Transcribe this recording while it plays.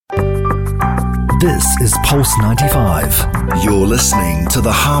This is Pulse 95. You're listening to the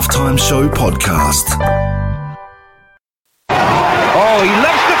Halftime Show podcast. Oh, he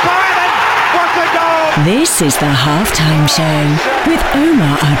loves the fire then! What a goal! This is the Halftime Show with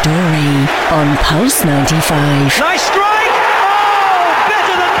Omar Adori on Pulse 95. Nice strike! Oh,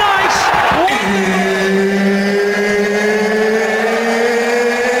 better than nice!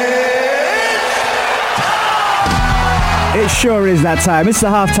 It sure is that time. It's the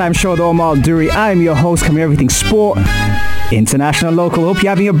Halftime Show with Omar Adori. I'm your host, covering everything sport, international, local. Hope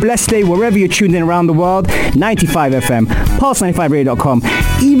you're having a blessed day wherever you're tuned in around the world. 95 FM, pulse95radio.com.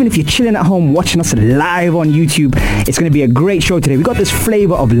 Even if you're chilling at home watching us live on YouTube, it's going to be a great show today. We got this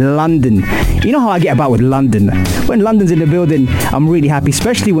flavour of London. You know how I get about with London. When London's in the building, I'm really happy,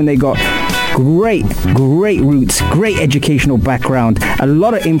 especially when they got great roots, great educational background, a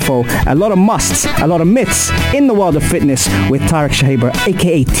lot of info, a lot of musts, a lot of myths in the world of fitness with Tarek Shuhaibar,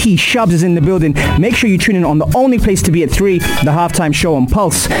 aka T Shubs, is in the building. Make sure you tune in on the only place to be at 3, the Halftime Show on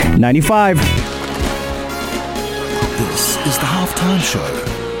Pulse 95. This is the Halftime Show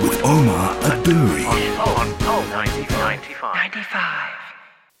with Omar Adori. On Pulse 95.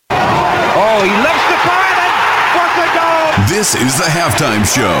 Oh, he loves the fire then! What a goal! This is the Halftime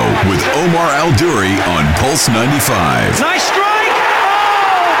Show with Omar Al-Duri on Pulse 95. Nice strike!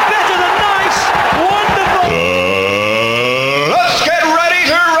 Oh, better than nice! Wonderful! Let's get ready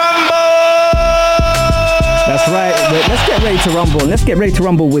to rumble! That's right. Let's get ready to rumble. Let's get ready to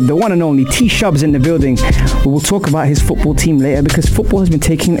rumble with the one and only T Shubs in the building. We will talk about his football team later because football has been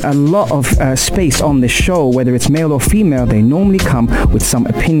taking a lot of space on this show. Whether it's male or female, they normally come with some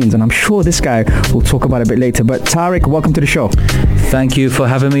opinions, and I'm sure this guy will talk about it a bit later. But Tarek, welcome to the show. Thank you for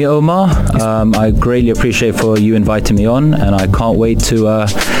having me, Omar. I greatly appreciate for you inviting me on, and I can't wait to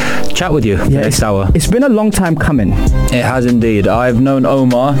chat with you next hour. It's been a long time coming. It has indeed. I've known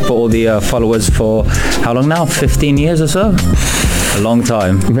Omar, for all the followers, for how long now? 15 years or so? A long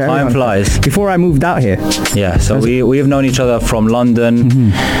time. Time flies. Before I moved out here. Yeah, so we have known each other from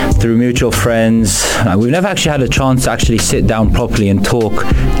London, through mutual friends. We've never actually had a chance to actually sit down properly and talk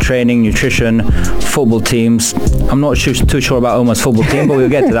training, nutrition, football teams. I'm not too sure about Omar's football team, but we'll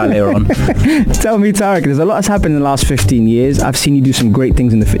get to that later on. Tell me, Tarek, there's a lot that's happened in the last 15 years. I've seen you do some great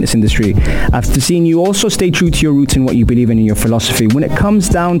things in the fitness industry. I've seen you also stay true to your roots and what you believe in your philosophy. When it comes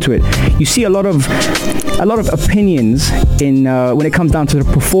down to it, you see a lot of opinions in when it comes down to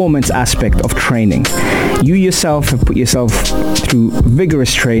the performance aspect of training. You yourself have put yourself through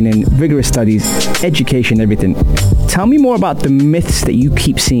vigorous training, vigorous studies, education, everything. Tell me more about the myths that you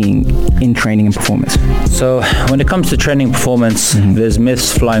keep seeing in training and performance. So when it comes to training performance, there's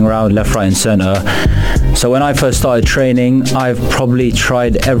myths flying around left, right and center. So when I first started training, I've probably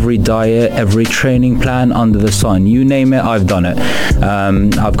tried every diet, every training plan under the sun. You name it, I've done it.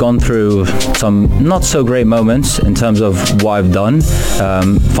 I've gone through some not so great moments in terms of what I've done,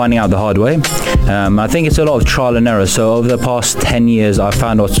 finding out the hard way. I think it's a lot of trial and error. So over the past 10 years, I've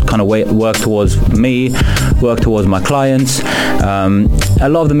found what's kind of work towards me, work towards my clients. A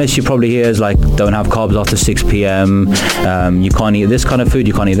lot of the myths you probably hear is like, don't have carbs after 6 p.m. You can't eat this kind of food,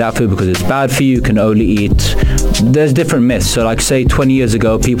 you can't eat that food because it's bad for you, you can only eat. There's different myths. So like say 20 years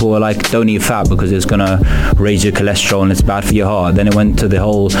ago, people were like, don't eat fat because it's going to raise your cholesterol and it's bad for your heart. Then it went to the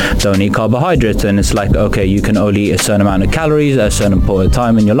whole, don't eat carbohydrates, and it's like, okay, you can only eat a certain amount of calories at a certain point of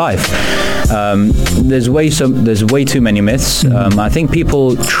time in your life. There's way too many myths. I think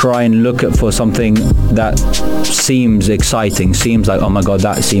people try and look for something that seems exciting, seems like, oh my god,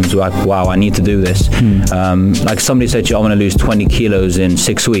 that seems like, wow, I need to do this. Like somebody said to you, I want to lose 20 kilos in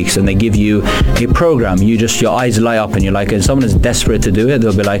 6 weeks, and they give you a program. Your eyes light up and you're like, and someone is desperate to do it,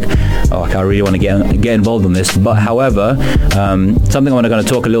 they'll be like, oh, I really want to get involved in this. But however, something I'm going to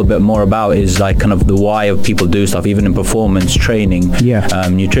talk a little bit more about is like kind of the why of people do stuff, even in performance training,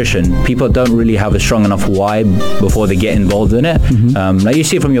 nutrition. People don't really have a strong enough why before they get involved in it. Like you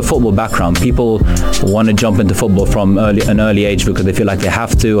see from your football background, people want to jump into football from an early age because they feel like they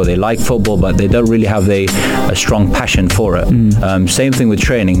have to, or they like football, but they don't really have a strong passion for it. Same thing with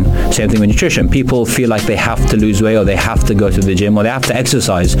training, same thing with nutrition. People feel like they have to lose weight, or they have to go to the gym, or they have to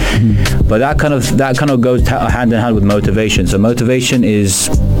exercise. But that kind of goes hand in hand with motivation. So motivation is,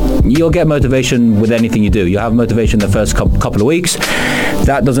 you'll get motivation with anything you do. You'll have motivation the first couple of weeks.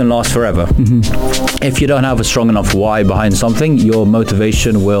 That doesn't last forever. If you don't have a strong enough why behind something, your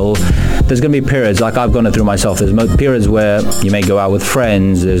motivation will, there's going to be periods, like I've gone through myself, There's periods where you may go out with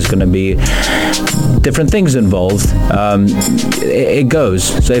friends. There's going to be different things involved. It goes.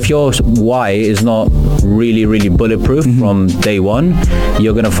 So if your why is not really bulletproof from day one,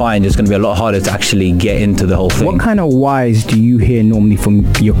 you're going to find it's going to be a lot harder to actually get into the whole thing. What kind of whys do you hear normally from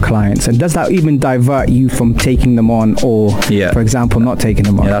your clients, and does that even divert you from taking them on, or for example not taking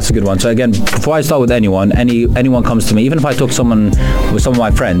them on? Yeah, that's a good one. So again, before I start with anyone comes to me, even if I talk to someone with some of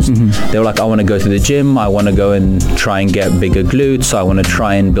my friends, they're like, I want to go to the gym, I want to go and try and get bigger glutes, I want to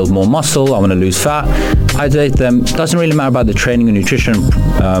try and build more muscle, I want to lose fat. I say to them, it doesn't really matter about the training and nutrition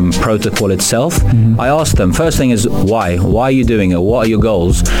protocol itself. I ask them, first thing is why are you doing it? What are your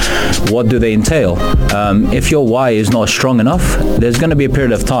goals? What do they entail? If your why is not strong enough, there's going to be a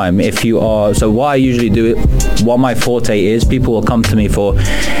period of time. So why I usually do it, what my forte is, people will come to me for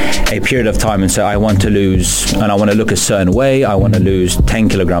a period of time and say, I want to lose, and I want to look a certain way, I want to lose 10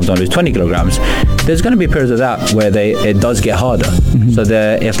 kilograms, I want to lose 20 kilograms. There's going to be periods of that where it does get harder. So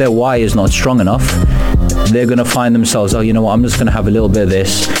if their why is not strong enough, they're going to find themselves, you know what, I'm just going to have a little bit of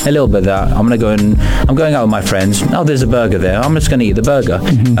this, a little bit of that. I'm going out with my friends. Oh, there's a burger there. I'm just going to eat the burger.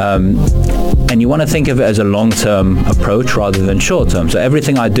 And you want to think of it as a long-term approach rather than short-term. So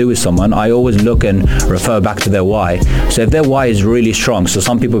everything I do with someone, I always look and refer back to their why. So if their why is really strong, so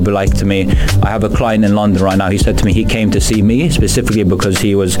some people will be like to me, I have a client in London right now, he said to me he came to see me specifically because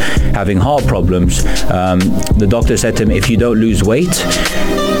he was having heart problems. The doctor said to him, if you don't lose weight,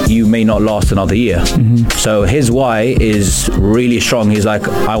 you may not last another year. So his why is really strong. He's like,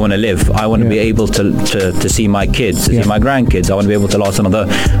 I want to live. I want to be able to see my kids, to see my grandkids. I want to be able to last another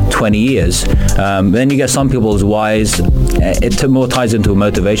 20 years. Then you get some people's whys, it more ties into a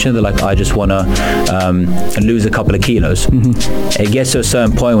motivation. They're like, I just want to lose a couple of kilos. It gets to a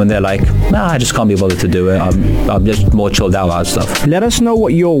certain point when they're like, nah, I just can't be bothered to do it. I'm just more chilled out about stuff. Let us know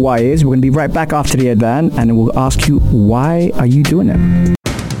what your why is. We're going to be right back after the Adhan, and we'll ask you, why are you doing it?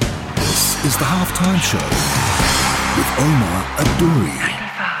 Is the halftime show with Omar Adouri.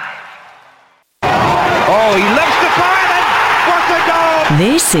 Oh, he loves the fire then. What a goal!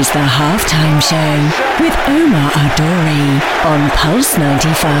 This is the halftime show with Omar Adouri on Pulse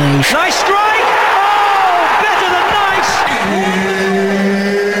 95. Nice strike! Oh, better than nice!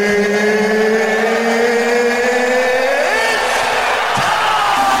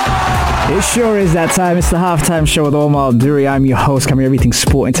 It sure is that time. It's the halftime show with Omar Adouri. I'm your host, covering everything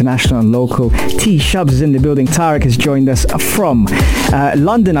sport, international and local. T Shubs is in the building. Tarek has joined us from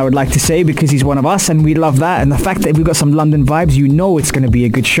London, I would like to say, because he's one of us and we love that. And the fact that we've got some London vibes, you know it's going to be a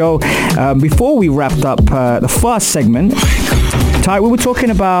good show. Before we wrapped up the first segment, Tarek, we were talking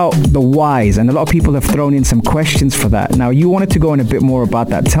about the whys, and a lot of people have thrown in some questions for that. Now, you wanted to go in a bit more about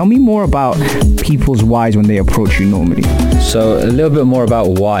that. Tell me more about people's whys when they approach you normally. So a little bit more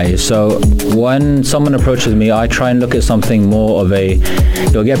about why. So when someone approaches me, I try and look at something more of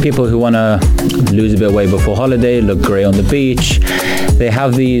you'll get people who want to lose a bit of weight before holiday, look great on the beach. They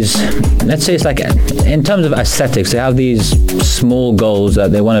have these, let's say it's like, in terms of aesthetics, they have these small goals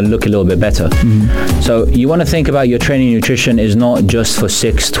that they want to look a little bit better. So you want to think about your training and nutrition is not just for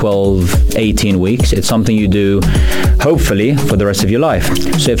 6, 12, 18 weeks. It's something you do, hopefully, for the rest of your life.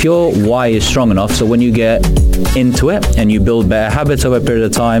 So if your why is strong enough, so when you get into it and you build better habits over a period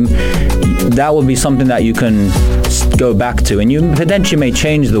of time, that will be something that you can go back to, and you potentially may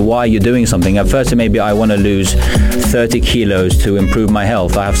change the why you're doing something. At first it may be, I want to lose 30 kilos to improve my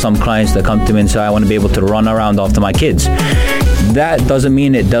health. I have some clients that come to me and say, I want to be able to run around after my kids. That doesn't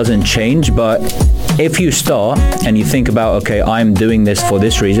mean it doesn't change, but if you start and you think about, okay, I'm doing this for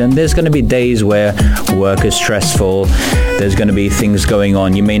this reason, there's going to be days where work is stressful, there's going to be things going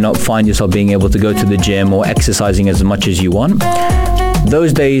on, you may not find yourself being able to go to the gym or exercising as much as you want.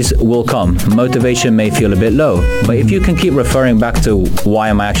 Those days will come. Motivation may feel a bit low, but if you can keep referring back to, why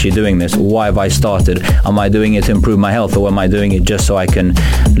am I actually doing this? Why have I started? Am I doing it to improve my health, or am I doing it just so I can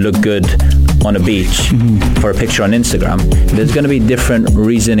look good on a beach for a picture on Instagram? There's going to be different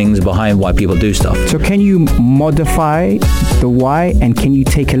reasonings behind why people do stuff. So can you modify the why, and can you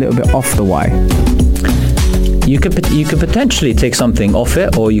take a little bit off the why? You could potentially take something off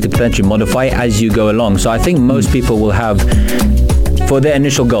it, or you could potentially modify it as you go along. So I think most people will have, for their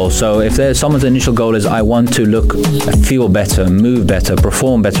initial goal. So if someone's initial goal is, I want to feel better, move better,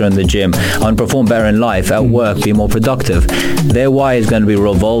 perform better in the gym, I want to perform better in life, at work, be more productive, their why is going to be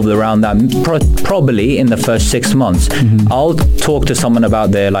revolved around that probably in the first 6 months. I'll talk to someone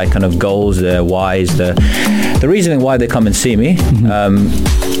about their kind of goals, their whys, the reasoning why they come and see me.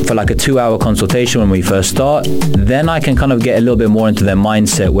 for like a 2-hour consultation when we first start. Then I can kind of get a little bit more into their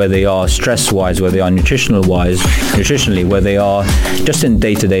mindset, where they are stress-wise, where they are nutritionally, where they are just in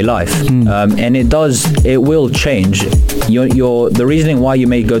day-to-day life. And it will change. The reasoning why you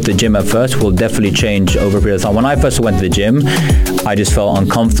may go to the gym at first will definitely change over a period of time. When I first went to the gym, I just felt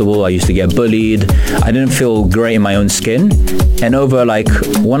uncomfortable. I used to get bullied. I didn't feel great in my own skin. And over like,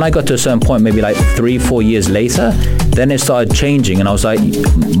 when I got to a certain point, maybe like 3-4 years later, then it started changing. And I was like,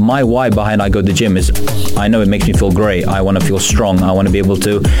 my why behind I go to the gym is, I know it makes me feel great. I want to feel strong. I want to be able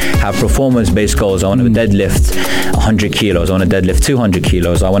to have performance-based goals. I want to deadlift 100 kilos. I want to deadlift 200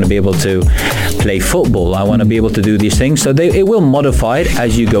 kilos. I want to be able to play football. I want to be able to do these things. So it will modify it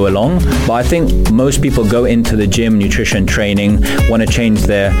as you go along. But I think most people go into the gym, nutrition training, want to change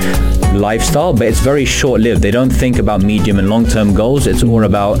their lifestyle, but it's very short-lived. They don't think about medium and long-term goals. It's all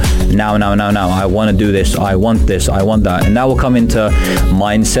about now. I want to do this. I want this. I want that. And that will come into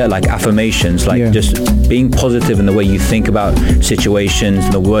mindset, like affirmations, like just being positive in the way you think about situations,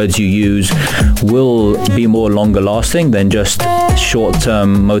 the words you use will be more longer lasting than just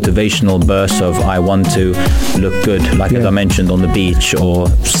short-term motivational bursts of I want to look good, like as I mentioned, on the beach or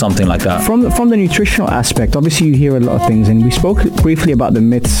something like that. From the nutritional aspect, obviously you hear a lot of things, and we spoke briefly about the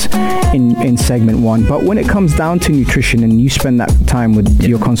myths in segment 1, but when it comes down to nutrition and you spend that time with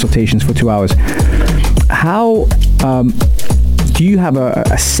your consultations for 2 hours, how do you have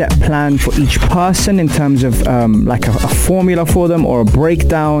a set plan for each person in terms of like a formula for them, or a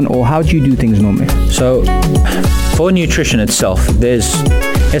breakdown, or how do you do things normally? So for nutrition itself,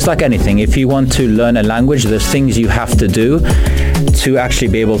 it's like anything. If you want to learn a language, there's things you have to do to actually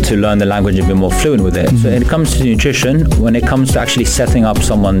be able to learn the language and be more fluent with it. So when it comes to nutrition, when it comes to actually setting up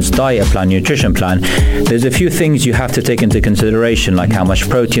someone's diet plan, nutrition plan, there's a few things you have to take into consideration, like how much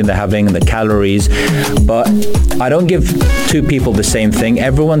protein they're having, the calories. But I don't give two people the same thing.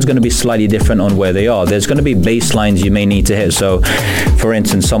 Everyone's going to be slightly different on where they are. There's going to be baselines you may need to hit. So for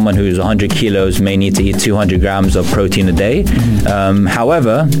instance, someone who's 100 kilos may need to eat 200 grams of protein a day.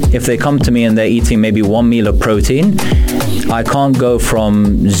 However, if they come to me and they're eating maybe one meal of protein, I can't go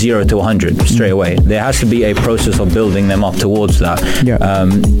from 0 to 100 straight away. There has to be a process of building them up towards that.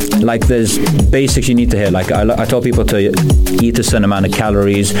 Like there's basics you need to hit. Like I tell people to eat a certain amount of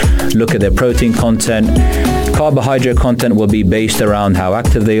calories, look at their protein content. Carbohydrate content will be based around how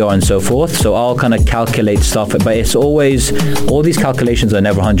active they are and so forth. So I'll kind of calculate stuff, but it's always, all these calculations are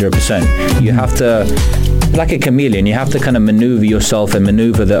never 100%. You have to, like a chameleon, you have to kind of maneuver yourself and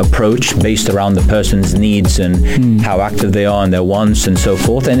maneuver the approach based around the person's needs and how active they are and their wants and so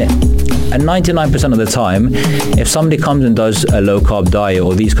forth. And 99% of the time, if somebody comes and does a low-carb diet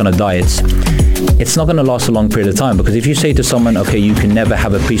or these kind of diets, it's not going to last a long period of time, because if you say to someone, okay, you can never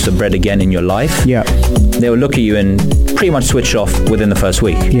have a piece of bread again in your life, they will look at you and pretty much switch off within the first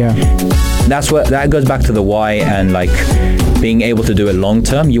week. That goes back to the why and like being able to do it long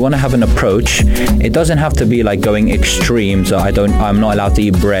term. You want to have an approach. It doesn't have to be like going extreme. So I'm not allowed to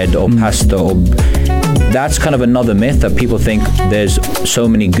eat bread or pasta or. That's kind of another myth, that people think there's so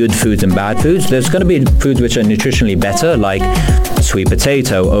many good foods and bad foods. There's going to be foods which are nutritionally better, like sweet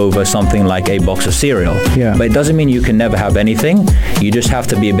potato over something like a box of cereal. But it doesn't mean you can never have anything. You just have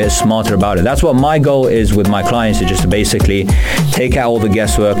to be a bit smarter about it. That's what my goal is with my clients, is just to basically take out all the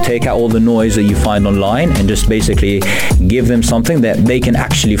guesswork, take out all the noise that you find online, and just basically give them something that they can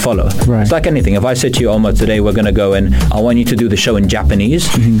actually follow. It's like anything. If I said to you, Omar, today we're going to go and I want you to do the show in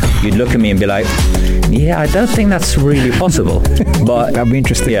Japanese, you'd look at me and be like, yeah, I don't think that's really possible. But that'd be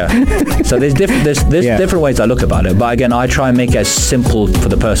interesting. So there's different ways I look about it. But again, I try and make it as simple for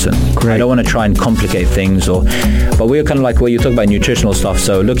the person. I don't want to try and complicate things. But we're kind of like, well, you talk about nutritional stuff.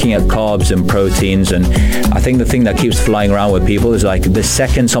 So looking at carbs and proteins, and I think the thing that keeps flying around with people is like the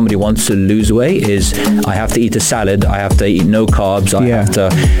second somebody wants to lose weight is I have to eat a salad, I have to eat no carbs, I have to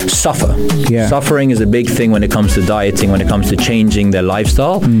suffer. Suffering is a big thing when it comes to dieting, when it comes to changing their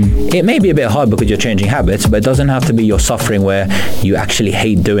lifestyle. It may be a bit hard because you're changing habits, but it doesn't have to be your suffering where you actually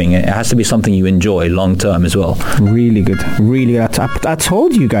hate doing it. It has to be something you enjoy long term as well. Really good. I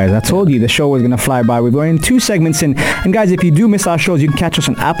told you guys, the show was going to fly by. We're going 2 segments in, and guys, if you do miss our shows, you can catch us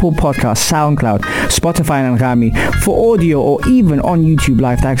on Apple Podcasts, SoundCloud, Spotify and Rami for audio, or even on YouTube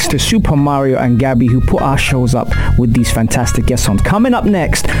Live, thanks to Super Mario and Gabby, who put our shows up with these fantastic guests on. Coming up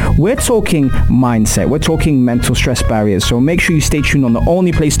next, we're talking mindset, we're talking mental stress barriers, so make sure you stay tuned on the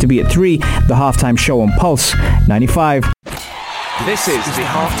only place to be at 3, the Halftime Show on Pulse 95. This is the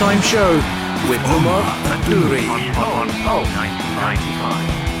Halftime Show with Omar Al-Duri on Pulse 95.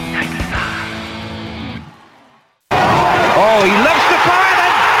 Oh, he loves the fire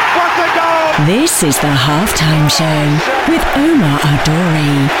then! What a goal! This is the Halftime Show with Omar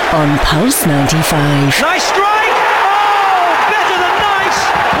Al-Duri on Pulse 95. Nice strike! Oh, better than nice!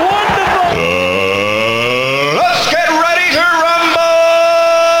 Wonderful! Let's get ready to rumble!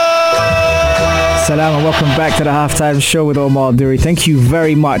 Salam and welcome back to the Halftime Show with Omar Duri. Thank you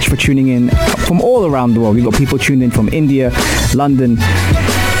very much for tuning in from all around the world. We've got people tuned in from India, London,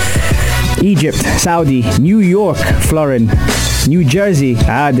 Egypt, Saudi, New York, Florin, New Jersey,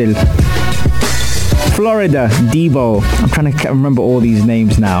 Adil, Florida, Debo. I'm trying to remember all these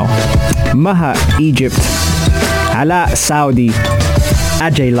names now. Maha, Egypt, Ala, Saudi,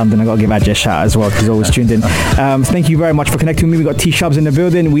 Ajay, London. I got to give Ajay a shout as well because he's always tuned in. Thank you very much for connecting with me. We got T-Shubs in the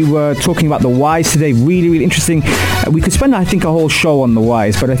building. We were talking about the whys today. Really, really interesting. We could spend, I think, a whole show on the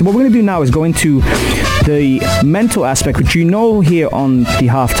whys, but I think what we're going to do now is go into the mental aspect, which you know here on the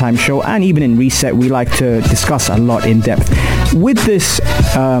Halftime Show and even in Reset, we like to discuss a lot in depth. With this,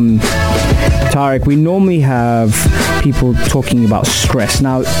 Tarek, we normally have people talking about stress.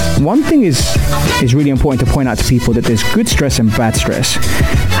 Now, one thing is really important to point out to people that there's good stress and bad stress.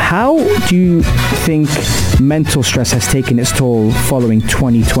 How do you think mental stress has taken its toll following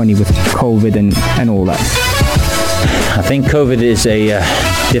 2020 with COVID and all that? I think COVID is a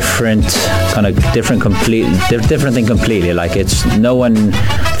different thing completely. Like, it's no one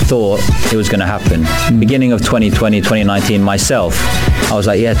thought it was going to happen. Beginning of 2020, 2019, myself, I was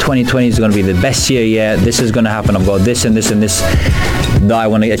like, yeah, 2020 is going to be the best year yet. This is going to happen. I've got this and this and this that I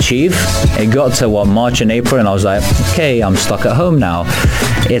want to achieve. It got to March and April, and I was like, okay, I'm stuck at home now.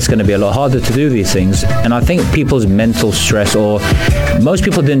 It's going to be a lot harder to do these things. And I think people's mental stress, or most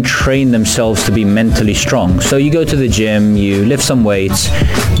people didn't train themselves to be mentally strong. So you go to the gym, you lift some weights,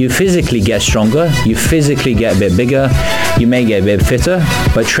 you physically get stronger, you physically get a bit bigger, you may get a bit fitter,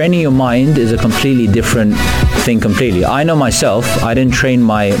 but training your mind is a completely different thing completely. I know myself, I didn't train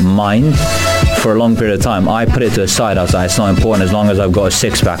my mind for a long period of time. I put it to the side. I was like, it's not important as long as I've got a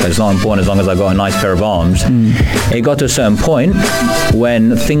six-pack. It's not important as long as I've got a nice pair of arms. It got to a certain point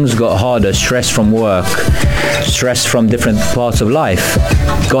when things got harder, stress from work, stress from different parts of life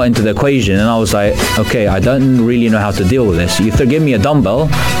got into the equation, and I was like, okay, I don't really know how to deal with this. You give me a dumbbell,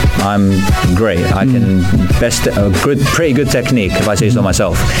 I'm great. I can pretty good technique, if I say so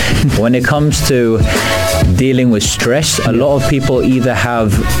myself. When it comes to dealing with stress, a lot of people either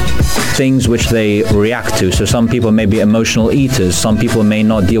have things which they react to. So some people may be emotional eaters. Some people may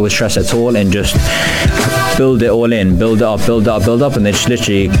not deal with stress at all and just build it all in, build it up, and they just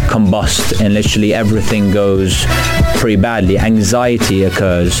literally combust, and literally everything goes pretty badly. Anxiety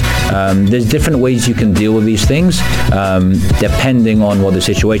occurs. There's different ways you can deal with these things depending on what the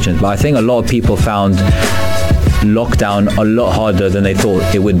situation is. But I think a lot of people found lockdown a lot harder than they thought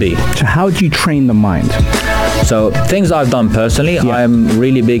it would be. So how do you train the mind? So things I've done personally, I'm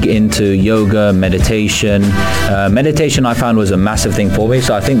really big into yoga, meditation. Meditation I found was a massive thing for me.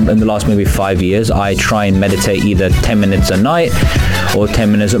 So I think in the last maybe 5 years, I try and meditate either 10 minutes a night or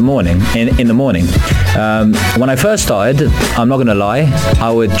 10 minutes in the morning. When I first started, I'm not going to lie,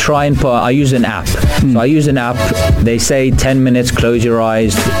 I use an app. So I use an app. They say 10 minutes, close your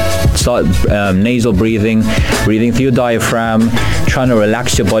eyes, start nasal breathing through your diaphragm, trying to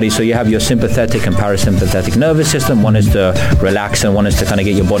relax your body. So you have your sympathetic and parasympathetic nervous system. One is to relax and one is to kind of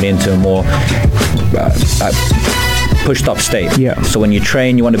get your body into a more pushed up state. So when you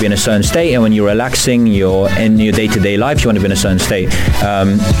train, you want to be in a certain state, and when you're relaxing, you're in your day-to-day life, you want to be in a certain state.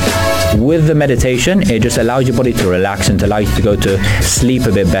 With the meditation, it just allows your body to relax and to allow you to go to sleep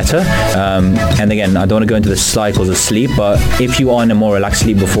a bit better. And again, I don't want to go into the cycles of sleep, but if you are in a more relaxed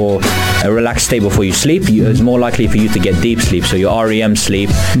state before you sleep, it's more likely for you to get deep sleep. So your REM sleep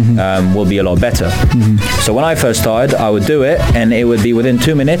will be a lot better. So when I first started, I would do it, and it would be within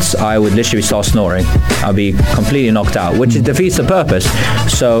 2 minutes, I would literally start snoring. I'd be completely knocked out, which defeats the purpose.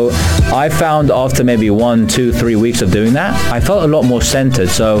 So I found after maybe 1, 2, 3 weeks of doing that, I felt a lot more centered.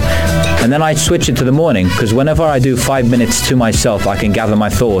 And then I switch it to the morning, because whenever I do 5 minutes to myself, I can gather my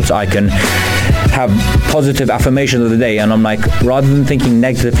thoughts, I can have positive affirmations of the day, and I'm like, rather than thinking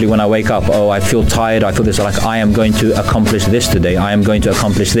negatively when I wake up, oh, I feel tired, I feel this, like, I am going to accomplish this today, I am going to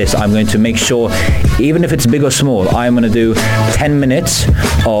accomplish this, I'm going to make sure, even if it's big or small, I am going to do 10 minutes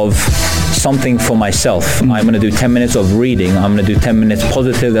of something for myself. I'm going to do 10 minutes of reading. I'm going to do 10 minutes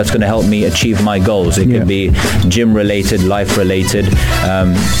positive that's going to help me achieve my goals. It could be gym related, life related.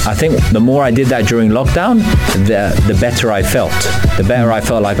 I think the more I did that during lockdown, the better I felt. The better I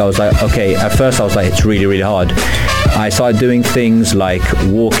felt. Like, I was like, okay, at first I was like, it's really, really hard. I started doing things like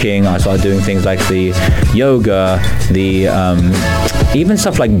walking. I started doing things like the yoga, the even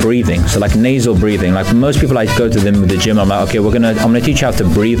stuff like breathing, so like nasal breathing. Like most people, I go to them with the gym, I'm like, okay, I'm gonna teach you how to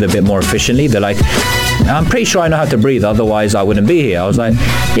breathe a bit more efficiently. They're like, I'm pretty sure I know how to breathe, otherwise I wouldn't be here. I was like,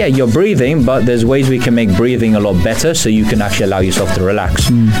 yeah, you're breathing, but there's ways we can make breathing a lot better so you can actually allow yourself to relax.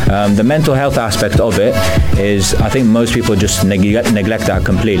 The mental health aspect of it is, I think most people just neglect that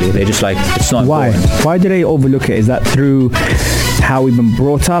completely. They're just like, it's not important. Why do they overlook it? Is that through how we've been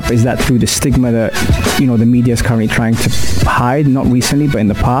brought up? Is that through the stigma that the media is currently trying to hide? Not recently, but in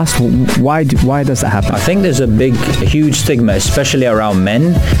the past. Why does that happen? I think there's a huge stigma, especially around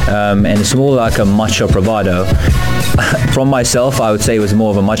men, and it's more like a macho bravado. From myself, I would say it was more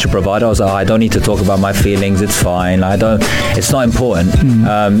of a macho bravado. I was like, I don't need to talk about my feelings. It's fine. It's not important.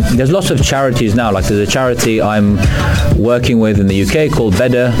 There's lots of charities now. Like there's a charity I'm working with in the UK called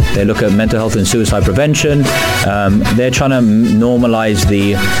Better. They look at mental health and suicide prevention. They're trying to normalize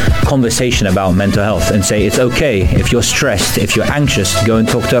the conversation about mental health and say it's okay if you're stressed, if you're anxious, go and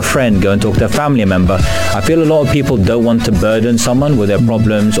talk to a friend, go and talk to a family member. I feel a lot of people don't want to burden someone with their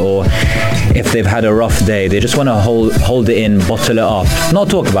problems, or if they've had a rough day, they just want to hold it in, bottle it up, not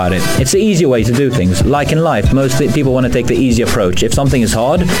talk about it. It's the easier way to do things. Like in life, most people want to take the easy approach. If something is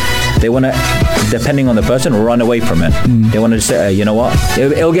hard, they want to, depending on the person, run away from it. They want to say, you know what,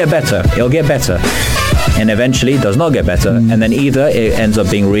 it'll get better, and eventually it does not get better. And then either it ends up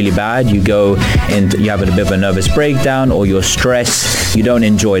being really bad, you go and you have a bit of a nervous breakdown, or you're stressed, you don't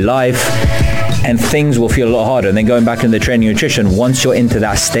enjoy life, and things will feel a lot harder. And then going back into the training nutrition, once you're into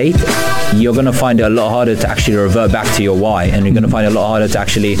that state, you're going to find it a lot harder to actually revert back to your why, and you're going to find it a lot harder to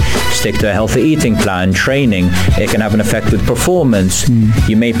actually stick to a healthy eating plan, training. It can have an effect with performance.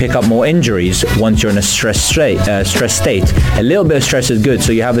 You may pick up more injuries once you're in a stress state. A little bit of stress is good,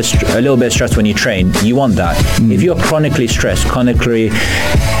 so you have a little bit of stress when you train. You want that. If you're chronically stressed, chronically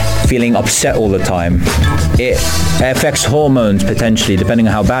feeling upset all the time, it affects hormones potentially, depending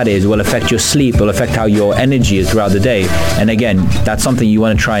on how bad it is. It will affect your sleep, it will affect how your energy is throughout the day. And again, that's something you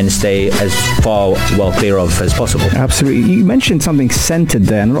want to try and stay as far clear of as possible. Absolutely. You mentioned something centered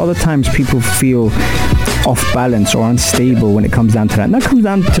there, and a lot of times people feel off balance or unstable when it comes down to that. And that comes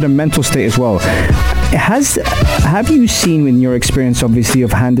down to the mental state as well. Have you seen, in your experience, obviously,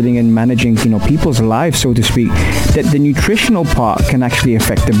 of handling and managing, people's lives, so to speak, that the nutritional part can actually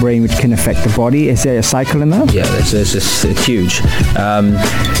affect the brain, which can affect the body? Is there a cycle in that? Yeah, it's huge.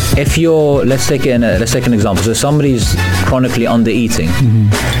 If you're, let's take an example. So somebody's chronically under eating.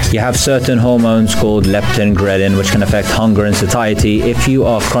 You have certain hormones called leptin, ghrelin, which can affect hunger and satiety. If you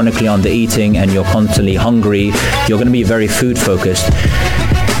are chronically under eating and you're constantly hungry, you're going to be very food focused.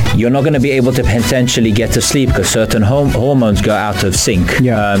 You're not going to be able to potentially get to sleep because certain hormones go out of sync.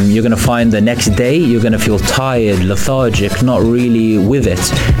 You're going to find the next day you're going to feel tired, lethargic, not really with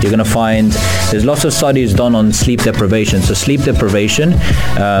it. You're going to find there's lots of studies done on sleep deprivation. So sleep deprivation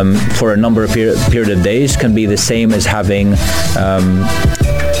for a number of period of days can be the same as having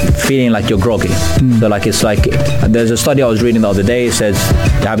feeling like you're groggy. So it's like there's a study I was reading the other day. It says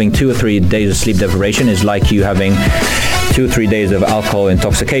having 2 or 3 days of sleep deprivation is like you having 2 or 3 days of alcohol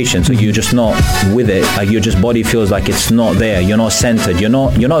intoxication. So you're just not with it. Like your just body feels like it's not there. You're not centered. You're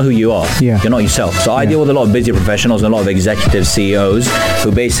not who you are. You're not yourself. So I deal with a lot of busy professionals and a lot of executive CEOs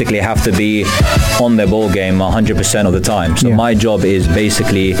who basically have to be on their ball game 100% of the time. So my job is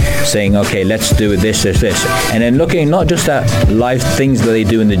basically saying, okay, let's do this. And then looking not just at life things that they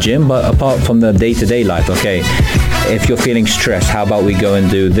do in the gym, but apart from the day-to-day life. Okay, if you're feeling stressed, how about we go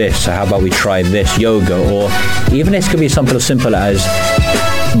and do this? How about we try this, yoga? Or even it could be something as simple as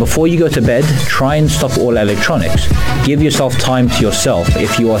before you go to bed, try and stop all electronics. Give yourself time to yourself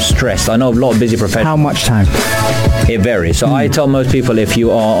if you are stressed. I know a lot of busy professionals. How much time? It varies. So I tell most people, if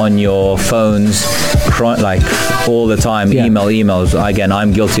you are on your phones like all the time, emails. Again,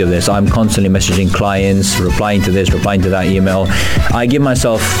 I'm guilty of this. I'm constantly messaging clients, replying to this, replying to that email. I give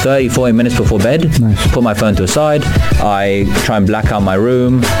myself 30-40 minutes before bed, put my phone to the side. I try and black out my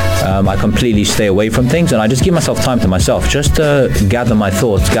room. I completely stay away from things, and I just give myself time to myself, just to gather my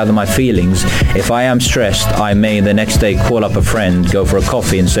thoughts, gather my feelings. If I am stressed, I may the next day call up a friend, go for a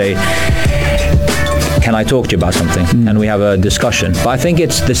coffee and say, can I talk to you about something? And we have a discussion. But I think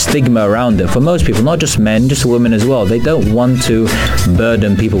it's the stigma around it. For most people, not just men, just women as well, they don't want to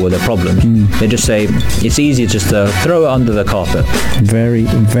burden people with their problems. They just say, it's easy just to throw it under the carpet. Very,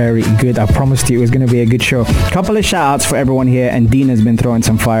 very good. I promised you it was going to be a good show. Couple of shout outs for everyone here, and Dina's been throwing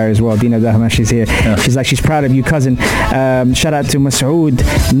some fire as well. Dina Dahma, she's here. She's like, she's proud of you, cousin. Shout out to Masood,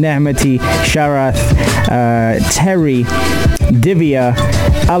 Nehmati, Sharath, Terry, Divya,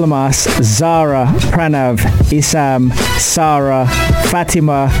 Almas, Zara, Pranav, Isam, Sarah,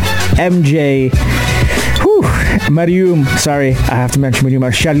 Fatima, MJ, Marium, sorry, I have to mention Marium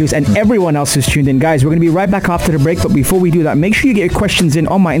Arshadlus, and everyone else who's tuned in. Guys, we're going to be right back after the break, but before we do that, make sure you get your questions in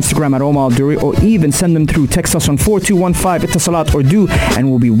on my Instagram at Omar Al-Duri, or even send them through. Text us on 4215 Itasalat or do, and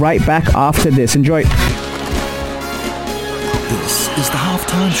we'll be right back after this. Enjoy. This is the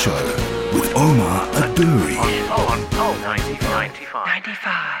Halftime Show with Omar Al-Duri. On 95.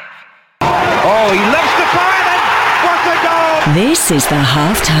 Oh, he loves the fire then. What a goal! This is the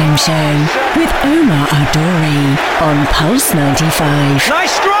Halftime Show with Omar Al-Duri on Pulse 95.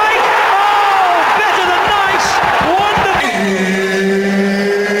 Nice strike! Oh, better than nice! Wonderful!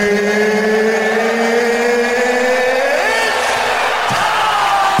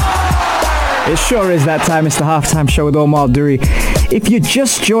 It sure is that time. It's the Halftime Show with Omar Al-Duri. If you're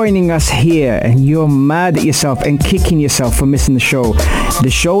just joining us here and you're mad at yourself and kicking yourself for missing the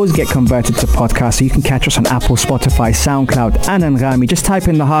shows get converted to podcasts, so you can catch us on Apple, Spotify, SoundCloud, and Anghami. Just type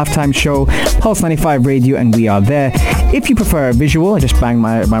in the Halftime Show, Pulse 95 Radio, and we are there. If you prefer a visual, I just banged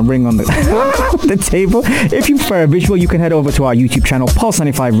my ring on the the table. If you prefer a visual, you can head over to our YouTube channel, Pulse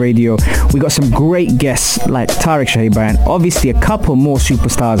 95 Radio. We got some great guests like Tarek Shuhaibar, and obviously a couple more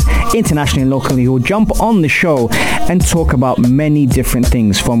superstars, internationally and locally, who will jump on the show and talk about many different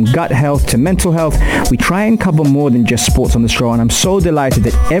things, from gut health to mental health. We try and cover more than just sports on the show, and I'm so delighted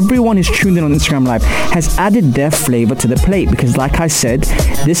that everyone who's tuned in on Instagram Live has added their flavor to the plate, because like I said,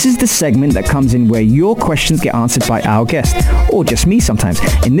 this is the segment that comes in where your questions get answered by our guest, or just me sometimes.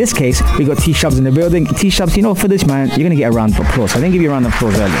 In this case, we got T-Shubs in the building. T-Shubs, for this, man, you're going to get a round of applause. I didn't give you a round of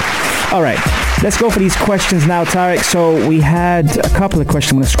applause earlier. All right, let's go for these questions now, Tarek. So we had a couple of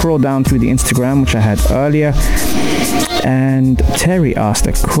questions. I'm going to scroll down through the Instagram, which I had earlier. And Terry asked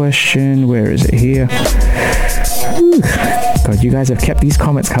a question. Where is it here? God, you guys have kept these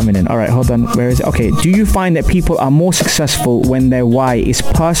comments coming in. All right, hold on. Where is it? Okay. Do you find that people are more successful when their why is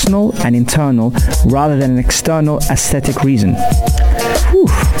personal and internal rather than an external aesthetic reason? Whew.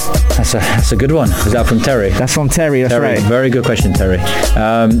 That's a good one. Is that from Terry? That's from Terry. That's Terry, right. Very good question, Terry.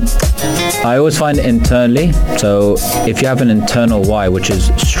 I always find it internally. So if you have an internal why, which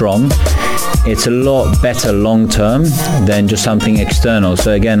is strong, it's a lot better long term than just something external.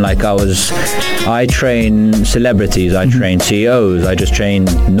 So again, like I train celebrities, I train CEOs, I just train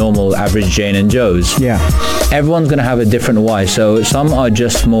normal average Jane and Joes. Yeah. Everyone's going to have a different why. So some are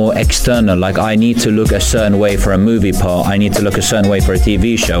just more external, like I need to look a certain way for a movie part, I need to look a certain way for a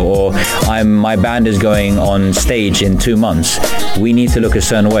TV show, or my band is going on stage in 2 months, we need to look a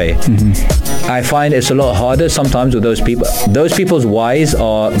certain way. I find it's a lot harder sometimes with those people. Those people's whys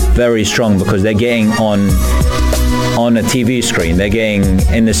are very strong because they're getting on a TV screen. They're getting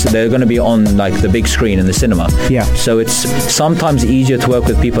in this. They're going to be on like the big screen in the cinema. Yeah. So it's sometimes easier to work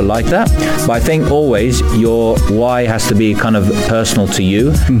with people like that. But I think always your why has to be kind of personal to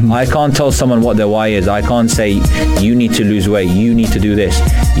you. I can't tell someone what their why is. I can't say you need to lose weight. You need to do this.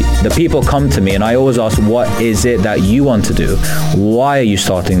 The people come to me and I always ask, what is it that you want to do? Why are you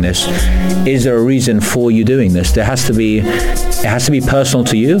starting this? Is there a reason for you doing this? It has to be personal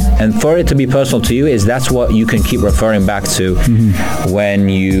to you. And for it to be personal to you that's what you can keep referring back to when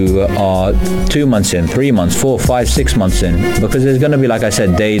you are 2 months in, 3 months, 4, 5, 6 months in. Because there's going to be, like I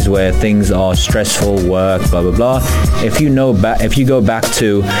said, days where things are stressful, work, blah, blah, blah. If you go back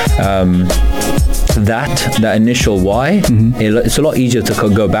to that initial why, it's a lot easier to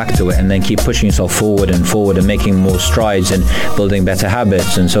go back to it and then keep pushing yourself forward and making more strides and building better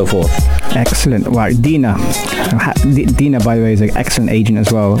habits and so forth. Excellent. Wow, Dina, by the way, is an excellent agent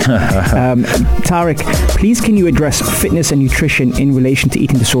as well. Tarek, please can you address fitness and nutrition in relation to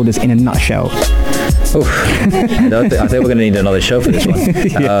eating disorders in a nutshell? I think we're going to need another show for this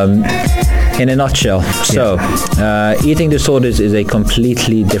one. In a nutshell, so eating disorders is a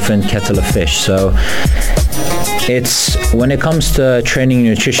completely different kettle of fish. So it's when it comes to training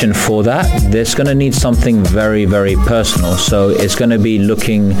nutrition for that, there's going to need something very, very personal. So it's going to be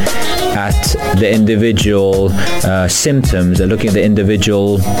looking at the individual symptoms, looking at the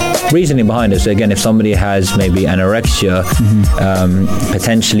individual reasoning behind it. So again, if somebody has maybe anorexia,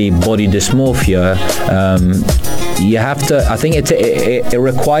 potentially body dysmorphia, you have to, I think it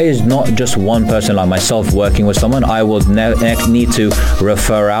requires not just one person like myself working with someone. I will need to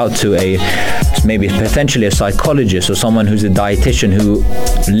refer out to maybe potentially a psychologist or someone who's a dietitian who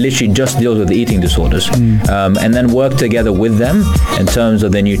literally just deals with the eating disorders, and then work together with them in terms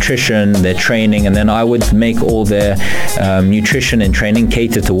of their nutrition, their training, and then I would make all their nutrition and training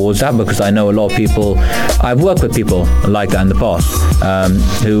cater towards that, because I know a lot of people, I've worked with people like that in the past,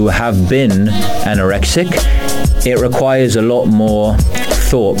 who have been anorexic. It requires a lot more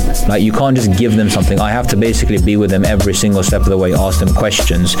thought. Like, you can't just give them something. I have to basically be with them every single step of the way, ask them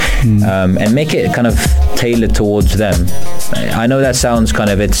questions, and make it kind of tailored towards them. I know that sounds kind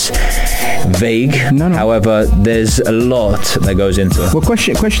of, it's vague. No. However, there's a lot that goes into it. Well,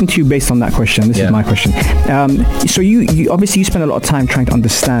 question to you based on that question. This is my question. So you obviously you spend a lot of time trying to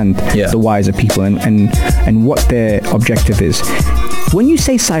understand the whys of people and what their objective is. When you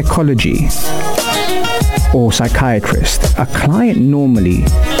say psychology or psychiatrist, a client normally,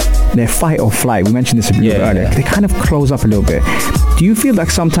 their fight or flight, we mentioned this a little bit earlier, they kind of close up a little bit. Do you feel like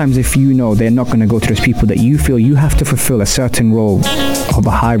sometimes if you know they're not going to go to those people, that you feel you have to fulfill a certain role of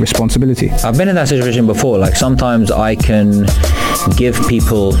a high responsibility? I've been in that situation before. Like, sometimes I can give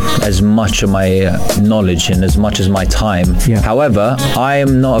people as much of my knowledge and as much as my time. However, I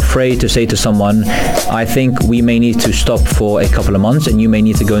am not afraid to say to someone, I think we may need to stop for a couple of months and you may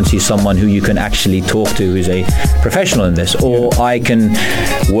need to go and see someone who you can actually talk to who's a professional in this. Or I can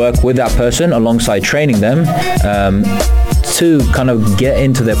work with that person alongside training them to kind of get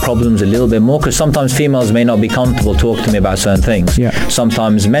into their problems a little bit more, because sometimes females may not be comfortable talking to me about certain things.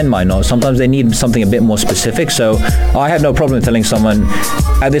 Sometimes men might not. Sometimes they need something a bit more specific. So I have no problem telling someone,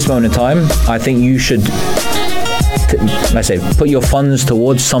 at this moment in time, I think you should, let's say, put your funds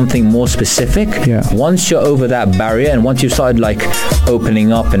towards something more specific. Once you're over that barrier and once you started like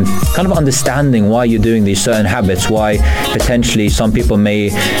opening up and kind of understanding why you're doing these certain habits, why potentially some people may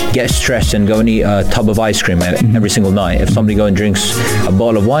get stressed and go and eat a tub of ice cream every single night. If somebody goes and drinks a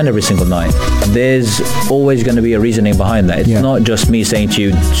bottle of wine every single night, there's always going to be a reasoning behind that. It's not just me saying to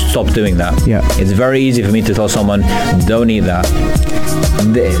you, stop doing that. It's very easy for me to tell someone, don't eat that.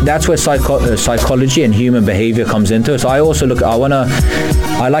 That's where psychology and human behavior comes into it. So I also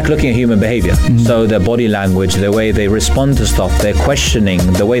I like looking at human behavior. So their body language, the way they respond to stuff, their questioning,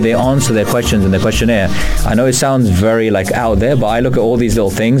 the way they answer their questions in the questionnaire. I know it sounds very like out there, but I look at all these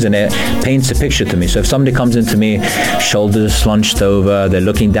little things and it paints a picture to me. So if somebody comes into me, shoulders slunched over, they're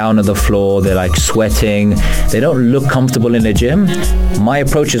looking down at the floor, they're like sweating, they don't look comfortable in the gym, my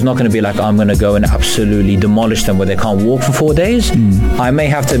approach is not going to be like, I'm going to go and absolutely demolish them where they can't walk for 4 days. I may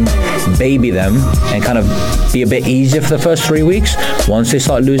have to baby them and kind of be a bit easier for the first 3 weeks. Once they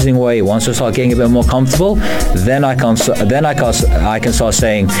start losing weight, once they start getting a bit more comfortable, then I can start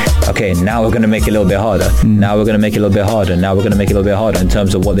saying, okay, now we're going to make it a little bit harder. Now we're going to make it a little bit harder. Now we're going to make it a little bit harder in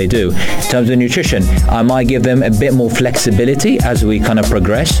terms of what they do. In terms of nutrition, I might give them a bit more flexibility as we kind of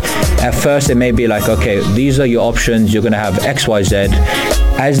progress. At first, it may be like, okay, these are your options. You're going to have X, Y, Z.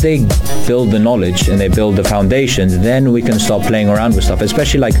 As they build the knowledge and they build the foundations, then we can start playing around with stuff,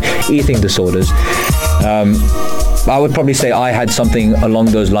 especially like eating disorders. I would probably say I had something along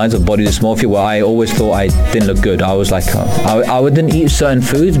those lines of body dysmorphia, where I always thought I didn't look good. I was like, I wouldn't eat certain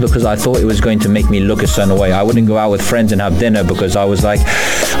foods because I thought it was going to make me look a certain way. I wouldn't go out with friends and have dinner because I was like,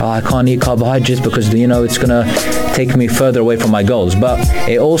 I can't eat carbohydrates because, it's going to take me further away from my goals. But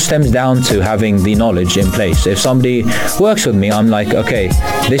it all stems down to having the knowledge in place. If somebody works with me, I'm like, okay,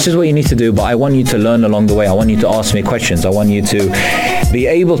 this is what you need to do, but I want you to learn along the way. I want you to ask me questions. I want you to be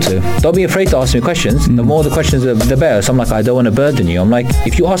able to. Don't be afraid to ask me questions. The more the questions, the better. So I'm like, I don't want to burden you. I'm like,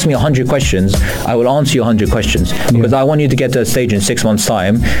 if you ask me 100 questions, I will answer you 100 questions, because I want you to get to a stage in 6 months'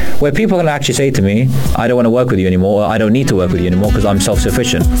 time where people can actually say to me, I don't want to work with you anymore, or I don't need to work with you anymore because I'm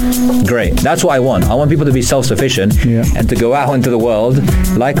self-sufficient. Great. That's what I want. I want people to be self-sufficient and to go out into the world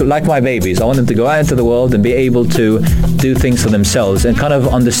like my babies. I want them to go out into the world and be able to do things for themselves and kind of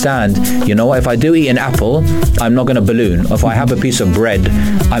understand, if I do eat an apple, I'm not going to balloon. If I have a piece of bread,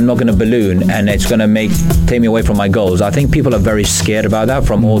 I'm not going to balloon and it's going to take me away from my goals. I think people are very scared about that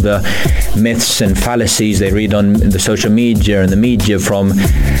from all the myths and fallacies they read on the social media and the media from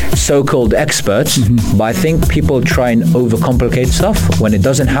so-called experts. But I think people try and overcomplicate stuff when it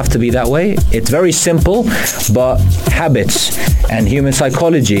doesn't have to be that way. It's very simple, but habits and human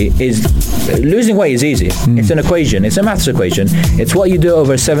psychology is losing weight is easy. It's an equation. It's a maths equation. It's what you do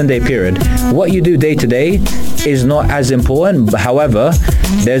over a 7-day period. What you do day to day is not as important. However,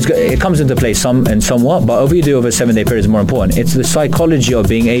 it comes into play somewhat, but what you do over a 7-day period is more important. It's the psychology of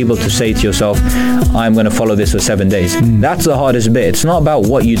being able to say to yourself, I'm going to follow this for 7 days. That's the hardest bit. It's not about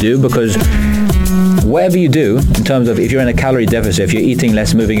what you do, because whatever you do, in terms of if you're in a calorie deficit, if you're eating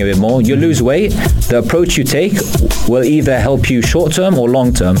less, moving a bit more, you lose weight, the approach you take will either help you short term or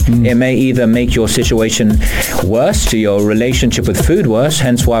long term. It may either make your situation worse, to your relationship with food worse,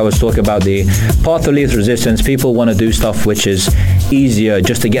 hence why I was talking about the path of least resistance. People want to do stuff which is easier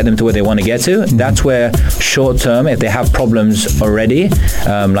just to get them to where they want to get to. That's where short term, if they have problems already,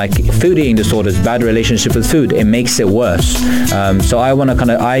 like food eating disorders, bad relationship with food, it makes it worse. So I want to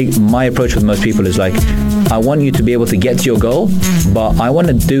my approach with most people is like, I want you to be able to get to your goal, but I want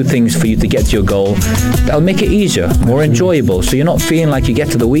to do things for you to get to your goal that'll make it easier, more enjoyable. So you're not feeling like you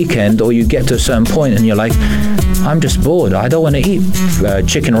get to the weekend or you get to a certain point and you're like, I'm just bored. I don't want to eat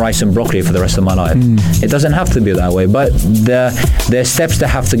chicken, rice and broccoli for the rest of my life. It doesn't have to be that way, but there are steps that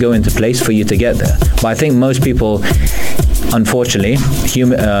have to go into place for you to get there. But I think most people, unfortunately,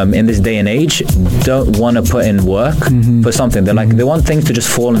 in this day and age, don't want to put in work for something. They're like, they want things to just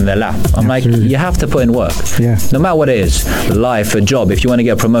fall in their lap. I'm like, you have to put in work. Yeah. No matter what it is, life, a job, if you want to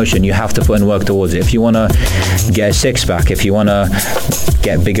get a promotion, you have to put in work towards it. If you want to get a six-pack, if you want to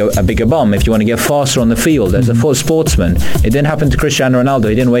get a bigger bum, if you want to get faster on the field as a sportsman. It didn't happen to Cristiano Ronaldo.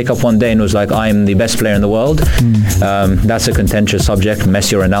 He didn't wake up one day and was like, I'm the best player in the world. That's a contentious subject,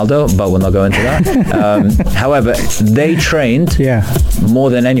 Messi or Ronaldo, but we'll not go into that. However, they trained more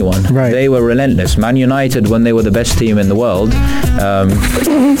than anyone. Right. They were relentless. Man United, when they were the best team in the world,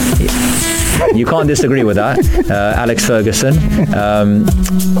 you can't disagree with that. Alex Ferguson.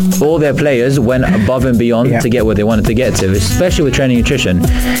 All their players went above and beyond to get where they wanted to get to, especially with training nutrition.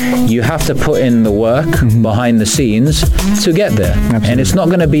 You have to put in the work behind the scenes to get there. Absolutely. And it's not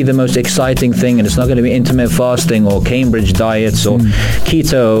going to be the most exciting thing, and it's not going to be intermittent fasting or Cambridge diets or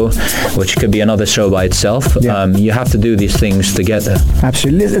keto, which could be another show by itself. You have to do these things to get there.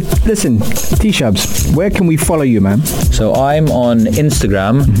 Absolutely. Listen, T-Shubs, where can we follow you, man? So I'm on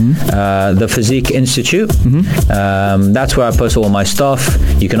Instagram, the Physique Institute. That's where I post all my stuff.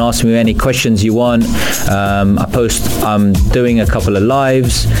 You can ask me any questions you want. I'm doing a couple of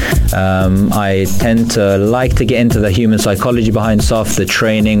lives. I tend to like to get into the human psychology behind stuff, the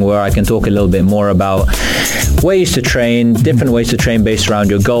training, where I can talk a little bit more about ways to train, different ways to train based around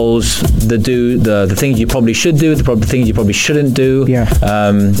your goals, the things you probably should do, the things you probably shouldn't do.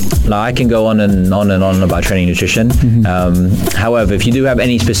 I can go on and on about training nutrition. However, if you do have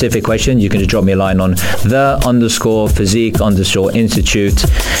any specific questions, you can just drop me a line on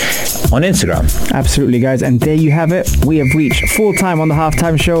the_physique_institute on Instagram. Absolutely, guys. And there you have it. We have reached full time on the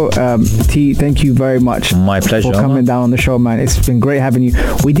Halftime Show. T, thank you very much. My pleasure. For coming down on the show, man. It's been great having you.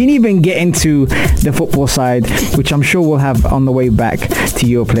 We didn't even get into the football side, which I'm sure we'll have on the way back to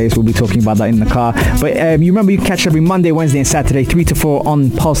your place. We'll be talking about that in the car. But you remember, you can catch every Monday, Wednesday and Saturday, 3 to 4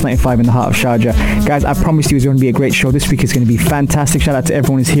 on Pulse 95 in the heart of Sharjah. Guys, I promise you it's going to be a great show. This week is going to be fantastic. Shout out to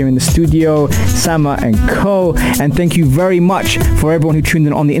everyone who's here in the studio, Sama and Co. And thank you very much for everyone who tuned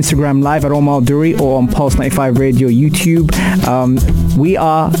in on the Instagram Live at Omar Duri or on Pulse 95 Radio YouTube. We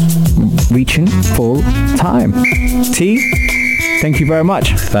are reaching full time. T, thank you very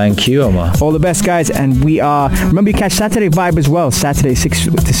much. Thank you, Omar. All the best, guys. And we are, remember, you catch Saturday Vibe as well. Saturday 6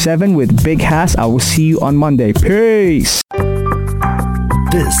 to 7 with Big Hass. I will see you on Monday. Peace.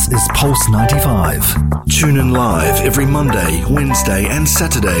 This is Pulse 95. Tune in live every Monday, Wednesday and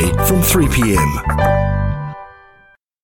Saturday from 3 p.m.